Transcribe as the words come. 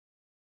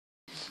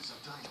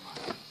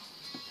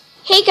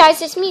Hey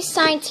guys, it's me,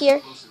 Science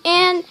here,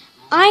 and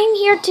I'm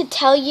here to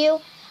tell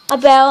you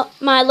about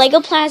my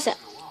Lego Plaza.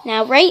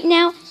 Now, right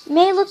now, it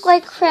may look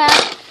like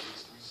crap,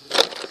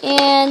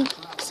 and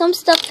some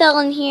stuff fell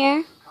in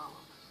here.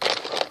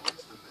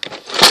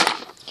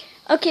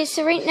 Okay,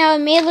 so right now,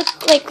 it may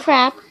look like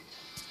crap.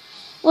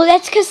 Well,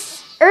 that's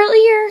because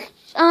earlier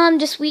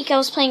this week, I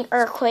was playing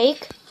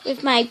Earthquake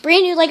with my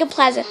brand new Lego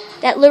Plaza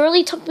that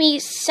literally took me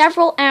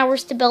several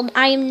hours to build.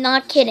 I am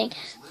not kidding.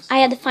 I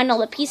had to find all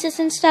the pieces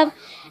and stuff.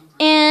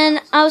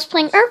 And I was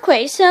playing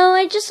Earthquake, so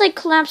I just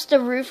collapsed the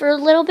roof for a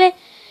little bit.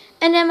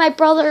 And then my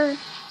brother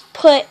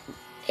put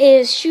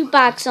his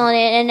shoebox on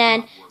it and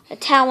then a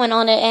towel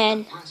on it,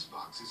 and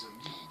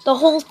the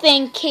whole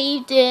thing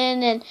caved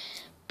in, and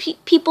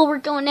people were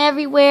going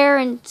everywhere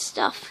and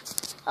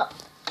stuff. Oh.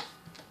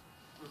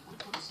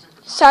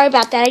 Sorry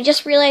about that. I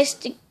just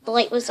realized the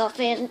light was off,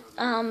 and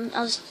I'm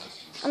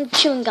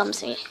chewing gum.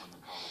 So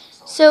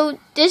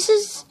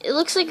it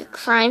looks like a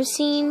crime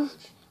scene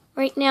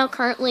right now,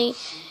 currently.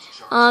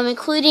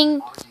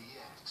 Including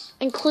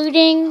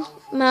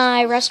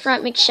my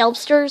restaurant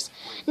McShelbster's.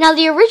 Now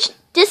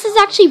this is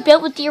actually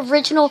built with the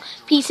original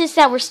pieces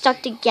that were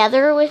stuck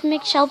together with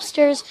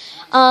McShelbster's.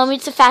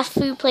 It's a fast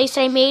food place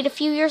I made a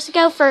few years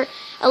ago for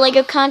a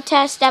Lego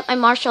contest at my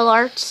martial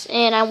arts,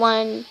 and I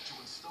won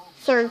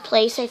 3rd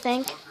place, I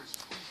think.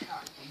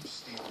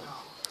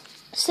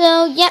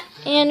 So yep,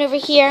 and over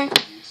here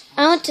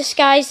I went to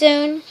Sky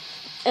Zone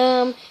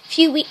a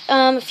few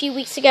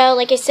weeks ago,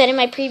 like I said in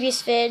my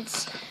previous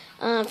vids.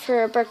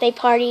 For a birthday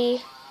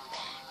party,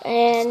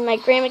 and my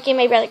grandma gave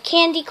my brother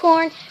candy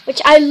corn, which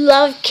I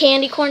love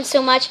candy corn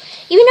so much,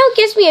 even though it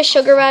gives me a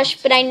sugar rush,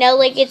 but I know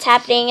it's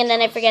happening and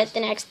then I forget the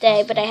next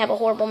day, but I have a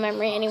horrible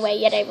memory anyway,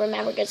 yet I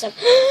remember good stuff.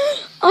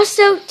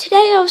 Also,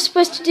 today I was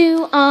supposed to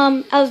do,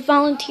 I was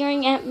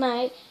volunteering at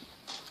my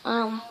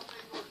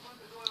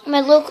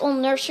local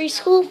nursery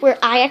school, where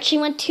I actually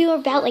went to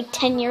about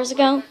 10 years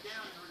ago.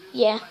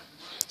 Yeah.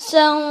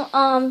 So,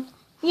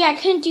 yeah, I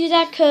couldn't do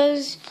that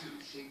because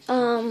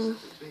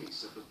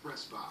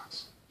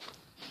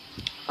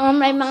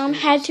my mom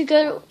had to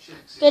go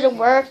to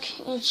work,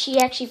 and she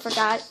actually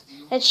forgot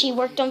that she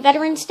worked on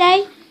Veterans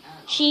Day.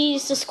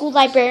 She's the school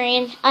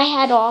librarian. I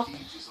had off.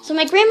 So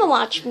my grandma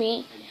watched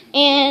me,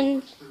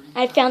 and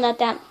I found out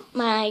that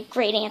my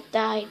great aunt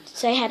died,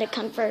 so I had to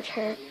comfort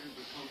her.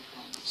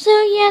 So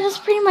yeah, that's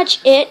pretty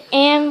much it,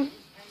 and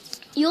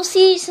you'll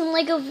see some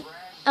Lego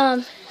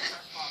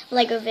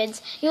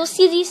vids. You'll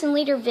see these in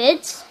later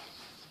vids.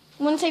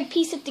 Once I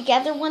piece it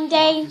together one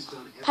day,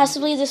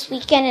 possibly this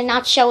weekend, and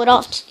not show it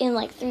off in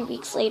 3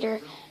 weeks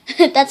later.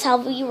 That's how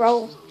we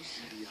roll.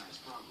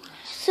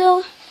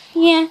 So,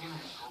 yeah.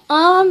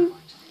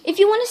 If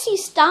you want to see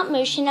stop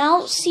motion,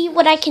 I'll see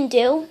what I can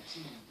do.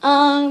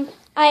 I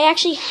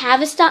actually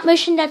have a stop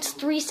motion that's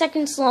 3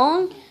 seconds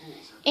long,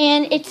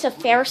 and it's a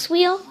Ferris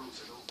wheel.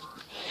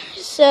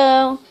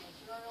 So,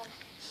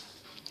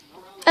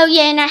 oh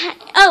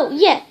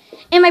yeah,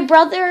 and my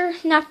brother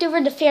knocked over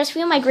the Ferris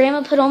wheel. My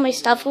grandma put all my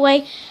stuff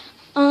away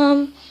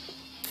 2-3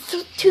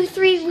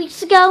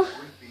 weeks ago.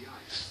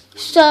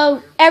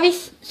 So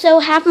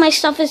half my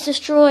stuff is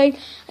destroyed.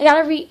 I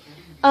gotta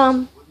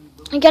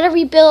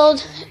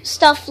rebuild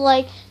stuff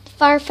like the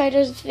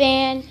firefighter's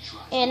van,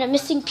 and I'm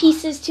missing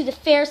pieces to the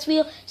Ferris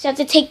wheel. So I have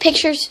to take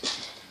pictures. Oh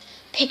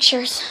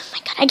my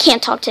God, I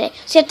can't talk today.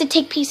 So I have to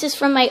take pieces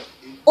from my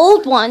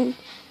old one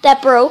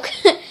that broke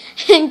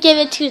and give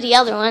it to the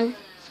other one.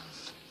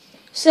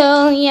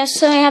 So, yeah,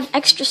 so I have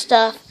extra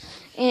stuff.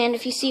 And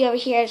if you see over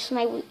here, it's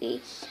my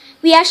Wii.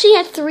 We actually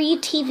had 3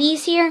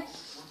 TVs here,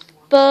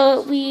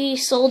 but we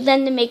sold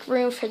them to make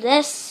room for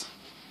this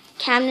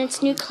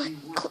cabinet's new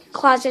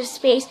closet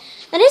space.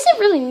 That isn't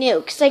really new,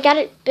 because I got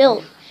it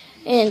built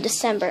in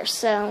December,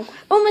 so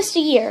almost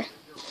a year.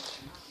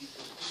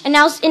 And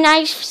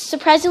I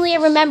surprisingly, I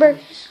remember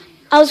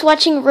I was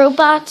watching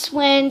Robots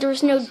when there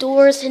was no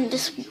doors and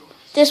this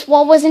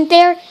wall wasn't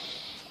there,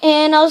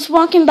 and I was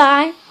walking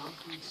by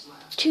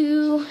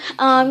to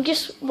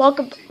just walk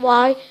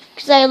by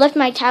because I left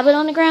my tablet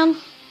on the ground.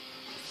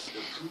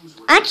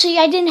 Actually,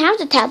 I didn't have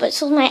the tablet,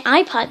 so it was my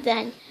iPod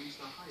then.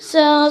 So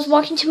I was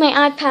walking to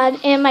my iPad,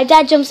 and my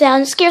dad jumps out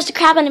and scares the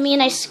crap out of me,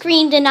 and I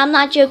screamed, and I'm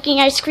not joking,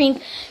 I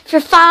screamed for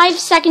 5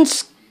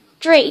 seconds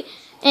straight,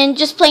 and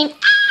just plain,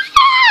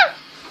 ah!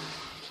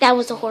 That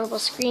was a horrible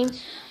scream.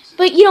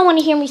 But you don't want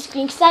to hear me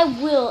scream, because I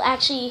will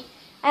actually,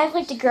 I have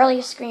the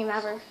girliest scream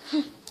ever.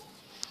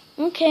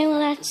 Okay, well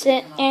that's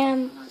it,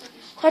 and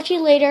talk to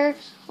you later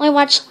when I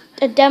watch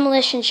a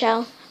demolition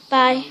show.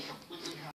 Bye.